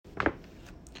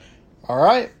All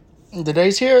right, the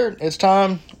day's here. It's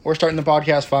time. We're starting the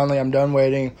podcast finally. I'm done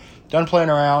waiting, done playing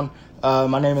around.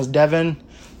 My name is Devin.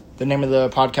 The name of the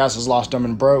podcast is Lost, Dumb,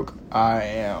 and Broke. I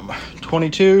am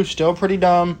 22, still pretty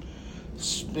dumb,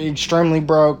 extremely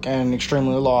broke, and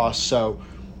extremely lost. So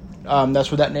that's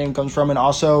where that name comes from. And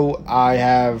also, I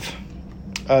have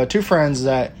two friends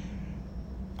that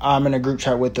I'm in a group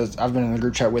chat with. I've been in a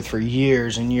group chat with for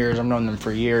years and years. I've known them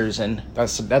for years, and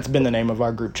that's been the name of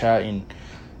our group chat. And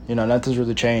nothing's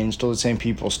really changed. Still the same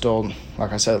people. Still,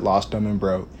 like I said, lost, dumb, and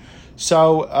broke.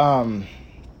 So, on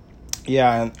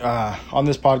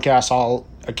this podcast, I'll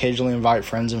occasionally invite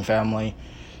friends and family,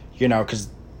 because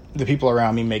the people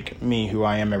around me make me who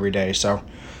I am every day. So,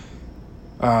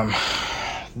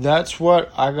 that's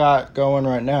what I got going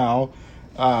right now.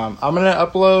 I'm going to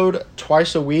upload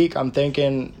twice a week. I'm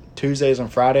thinking Tuesdays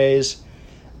and Fridays.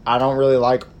 I don't really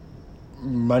like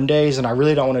Mondays, and I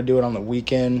really don't want to do it on the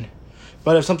weekend.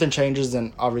 But if something changes,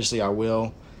 then obviously I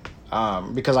will.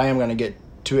 Because I am going to get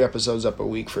 2 episodes up a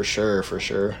week for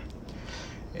sure.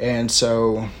 And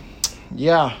so,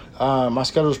 my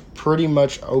schedule's pretty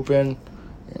much open.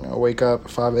 Wake up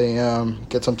at 5 a.m.,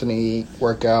 get something to eat,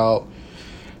 work out,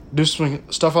 do some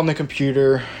stuff on the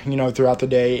computer, throughout the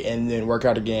day, and then work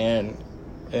out again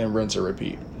and rinse and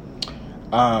repeat.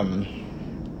 But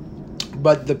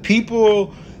the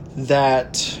people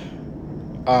that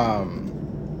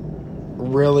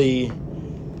really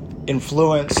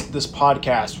influence this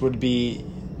podcast would be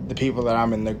the people that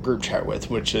I'm in the group chat with,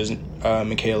 which is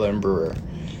Michaela and Brewer.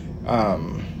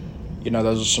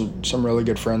 Those are some really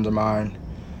good friends of mine.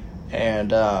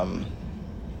 And,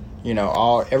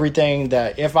 everything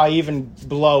that, if I even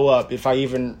blow up, if I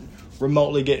even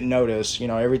remotely get noticed,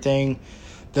 everything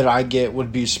that I get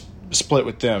would be split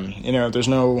with them. There's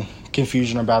no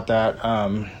confusion about that.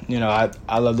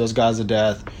 I love those guys to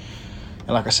death.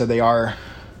 And like I said,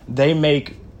 they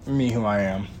make me who I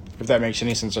am. If that makes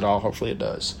any sense at all, hopefully it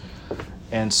does.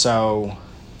 And so,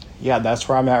 that's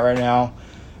where I'm at right now.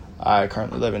 I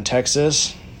currently live in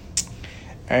Texas.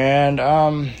 And,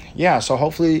 so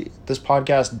hopefully this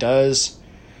podcast does,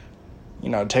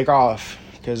 take off.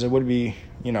 Because it would be,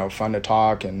 fun to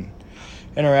talk and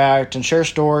interact and share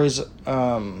stories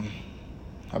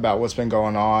about what's been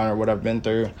going on or what I've been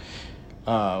through.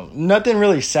 Nothing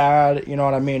really sad, you know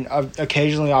what I mean?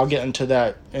 Occasionally I'll get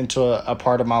into a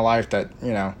part of my life that,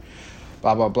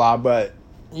 blah, blah, blah. But,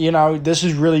 this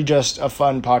is really just a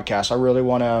fun podcast. I really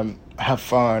want to have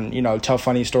fun, tell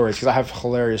funny stories because I have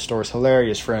hilarious stories,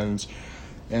 hilarious friends.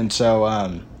 And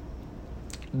so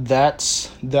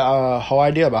that's the whole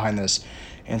idea behind this.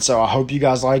 And so I hope you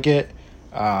guys like it.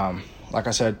 Like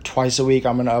I said, twice a week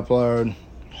I'm going to upload.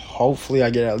 Hopefully I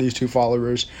get at least 2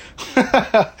 followers.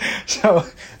 So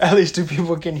at least 2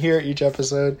 people can hear each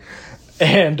episode.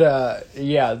 And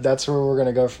that's where we're going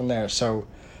to go from there. So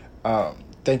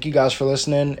thank you guys for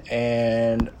listening.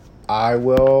 And I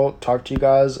will talk to you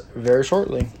guys very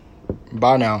shortly.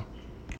 Bye now.